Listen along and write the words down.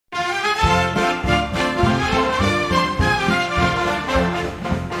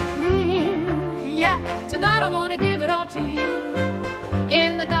to you.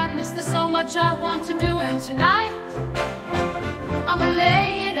 In the darkness there's so much I want to do, and tonight I'ma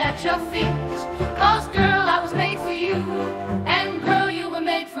lay it at your feet. 'Cause girl, I was made for you, and girl, you were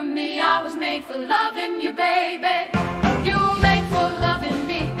made for me. I was made for loving you, baby. You were made for loving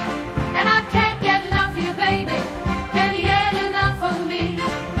me, and I can't get enough of you, baby. Can't get enough of me.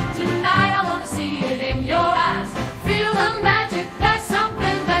 Tonight I wanna see it in your eyes. Feel the magic, that's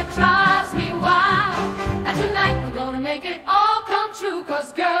something that drives me wild. And tonight we're gonna make it all come true.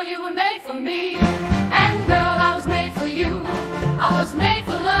 'Cause girl, you were made for me, and girl, I was made for you. I was made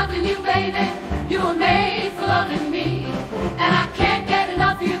for loving you, baby. You were made for loving me, and I can't get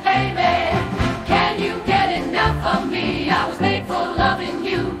enough of you, baby. Can you get enough of me? I was made for loving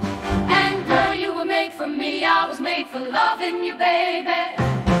you, and girl, you were made for me. I was made for loving you, baby.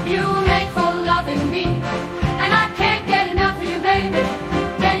 You were made for loving me, and I can't get enough of you, baby.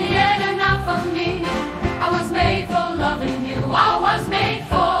 Can you get enough of me? I was made for loving you. I was made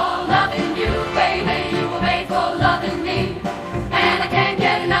for loving you, baby. You were made for loving me, and I can't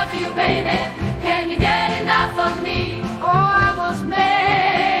get enough of you, baby. Can you get enough of me? Oh, I was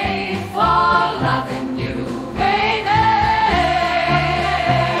made for loving you, baby.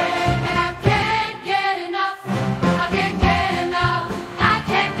 And I can't get enough. I can't get enough. I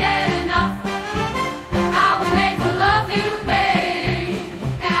can't get enough. I was made for loving you, baby.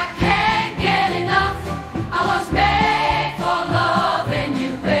 And I can't get enough. I was made for loving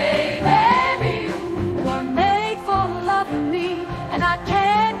you, baby. You were made for loving me, and I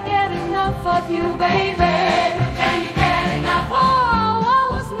can't get enough of you, baby.